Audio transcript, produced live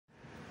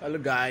Hello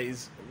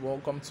guys,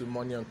 welcome to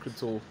Money on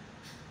Crypto,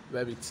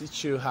 where we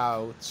teach you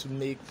how to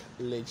make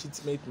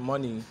legitimate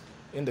money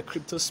in the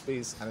crypto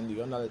space and in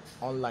the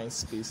online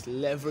space,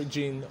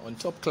 leveraging on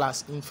top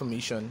class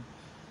information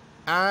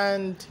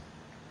and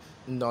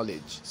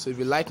knowledge. So if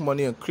you like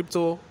money on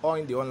crypto or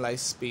in the online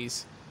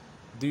space,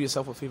 do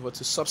yourself a favor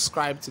to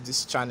subscribe to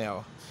this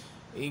channel.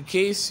 In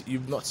case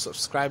you've not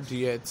subscribed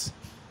yet,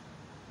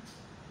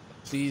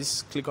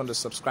 please click on the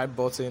subscribe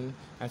button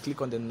and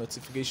click on the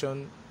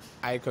notification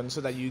icon so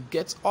that you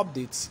get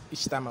updates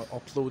each time I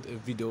upload a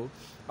video.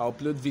 I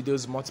upload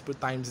videos multiple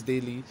times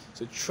daily,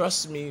 so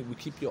trust me, we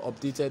keep you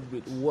updated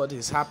with what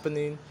is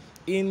happening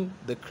in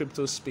the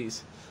crypto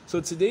space.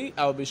 So today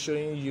I'll be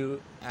showing you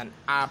an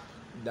app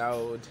that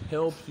would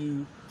help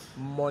you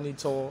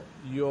monitor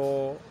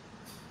your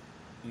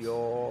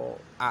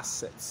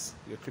assets,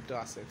 your crypto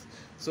assets.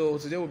 So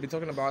today we'll be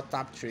talking about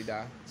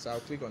Tabtrader. So I'll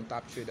click on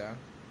Tabtrader.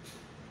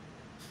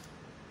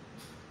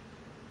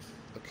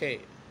 Okay,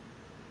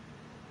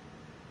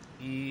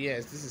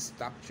 yes, this is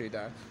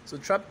Tabtrader. So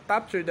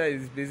Tabtrader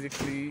is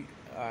basically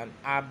an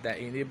app that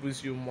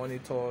enables you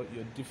monitor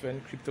your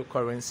different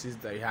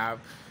cryptocurrencies that you have.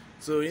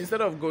 So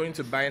instead of going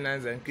to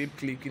Binance and keep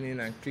clicking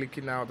in and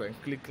clicking out and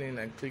clicking in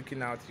and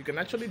clicking out, you can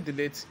actually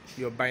delete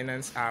your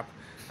Binance app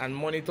and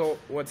monitor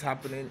what's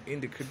happening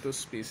in the crypto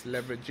space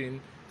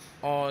leveraging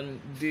on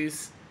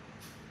this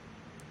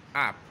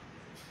app.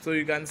 So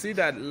you can see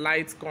that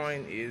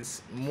Litecoin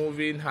is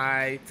moving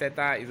high,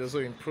 Tether is also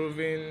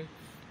improving,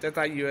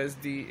 Tether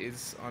USD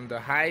is on the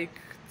hike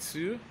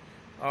too.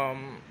 A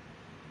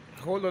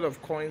whole lot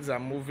of coins are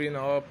moving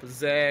up,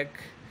 ZEC.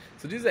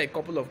 So these are a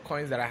couple of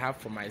coins that I have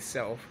for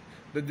myself.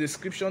 The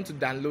description to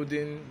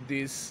downloading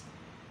this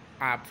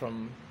app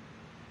from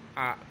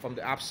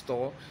the App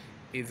Store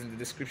is in the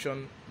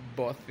description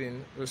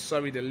button.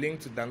 The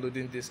link to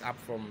downloading this app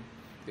from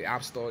the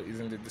App Store is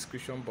in the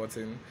description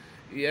button.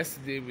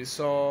 Yesterday we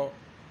saw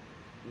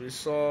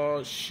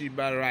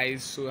Shiba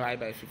rise so high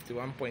by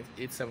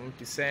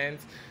 51.87%.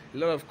 A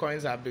lot of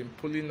coins have been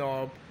pulling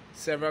up.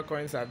 Several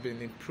coins have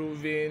been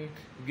improving,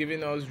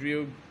 giving us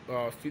real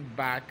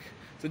feedback.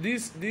 So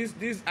this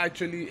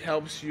actually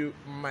helps you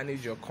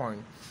manage your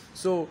coin.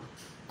 So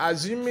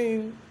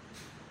assuming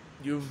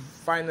you've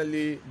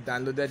finally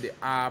downloaded the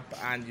app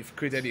and you've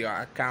created your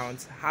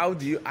account, how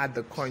do you add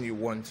the coin you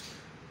want?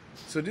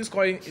 So this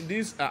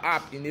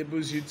app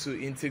enables you to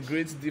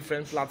integrate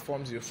different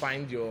platforms. You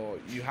have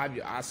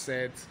your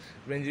assets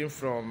ranging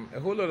from a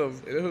whole lot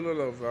of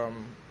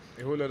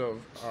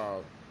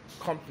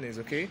companies.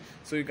 Okay,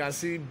 so you can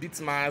see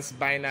Bitmask,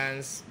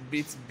 Binance,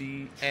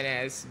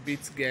 BitBNS,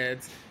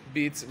 BitGet,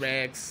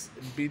 BitREX,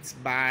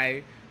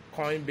 BitBuy,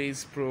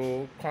 Coinbase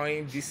Pro,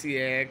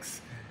 CoinBCX,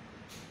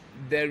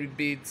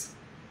 Deribit,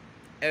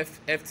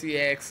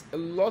 FTX. A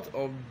lot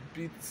of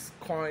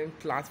Bitcoin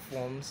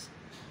platforms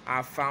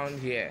are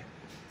found here.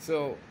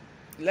 So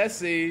let's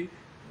say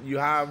you've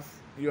gotten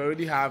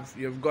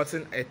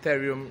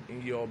Ethereum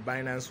in your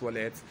Binance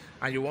wallet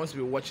and you want to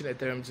be watching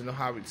Ethereum to know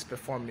how it's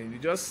performing. You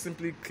just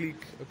simply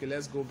click, okay,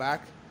 let's go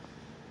back,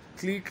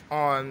 click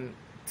on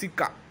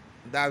ticker,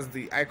 that's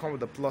the icon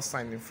with the plus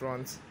sign in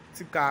front,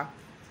 ticker,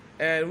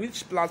 and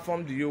which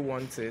platform do you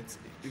want it?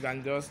 You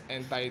can just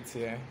enter it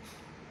here.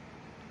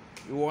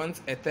 You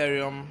want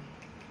Ethereum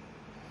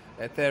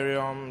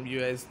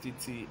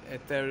USDT,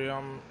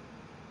 Ethereum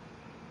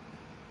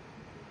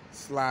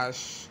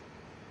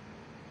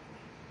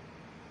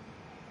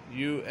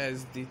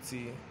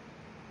 /USDT.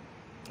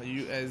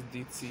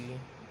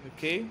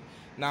 Okay,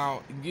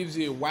 now it gives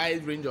you a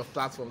wide range of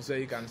platforms where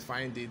you can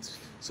find it.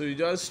 So you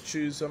just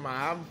choose some.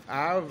 I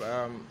have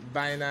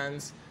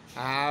Binance,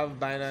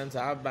 Binance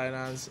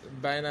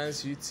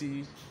UT,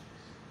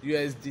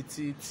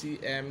 USDT,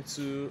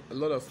 TM2, a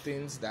lot of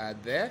things that are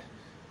there.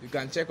 You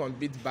can check on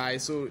BitBuy.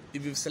 So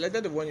if you've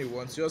selected the one you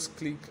want, just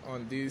click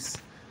on this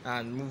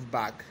and move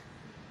back.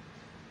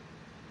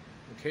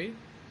 Okay,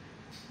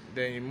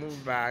 then you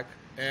move back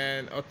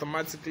and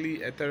automatically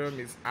Ethereum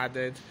is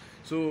added.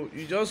 So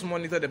you just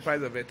monitor the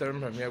price of Ethereum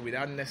from here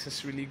without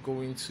necessarily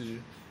going to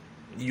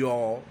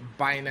your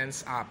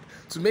Binance app.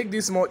 To make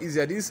this more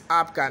easier, this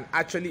app can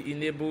actually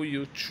enable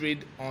you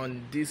trade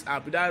on this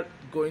app without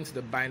going to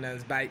the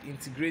Binance by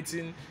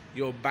integrating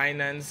your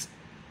Binance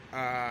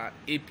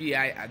API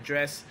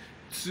address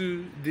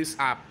to this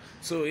app.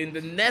 So in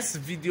the next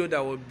video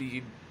that will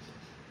be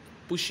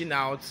pushing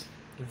out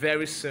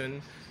very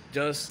soon,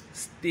 just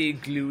stay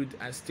glued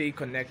and stay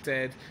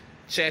connected.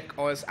 Check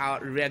us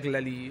out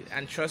regularly,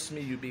 and trust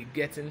me, you'll be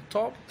getting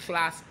top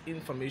class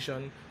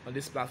information on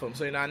this platform.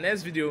 So in our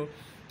next video,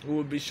 we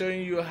will be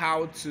showing you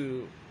how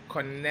to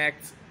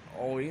connect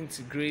or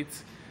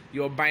integrate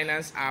your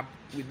Binance app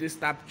with this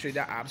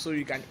Tabtrader app, so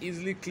you can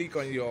easily click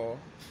on your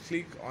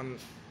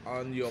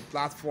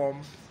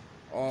platform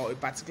or a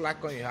particular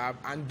coin you have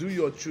and do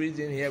your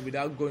trading here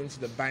without going to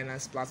the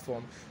Binance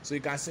platform. So you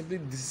can simply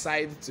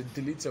decide to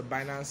delete your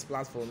Binance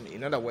platform,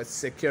 in other words,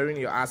 securing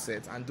your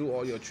assets, and do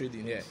all your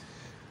trading here.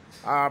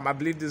 I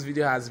believe this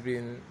video has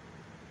been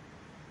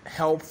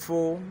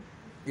helpful.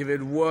 If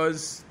it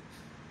was,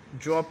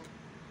 drop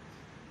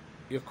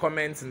your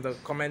comments in the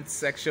comment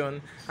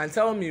section and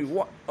tell me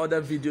what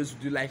other videos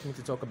would you like me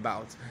to talk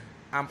about.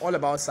 I'm all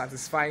about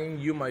satisfying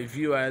you, my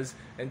viewers,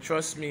 and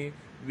trust me,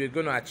 we're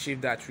going to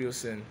achieve that real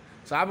soon.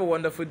 So have a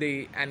wonderful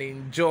day and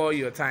enjoy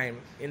your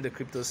time in the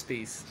crypto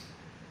space.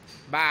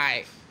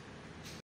 Bye.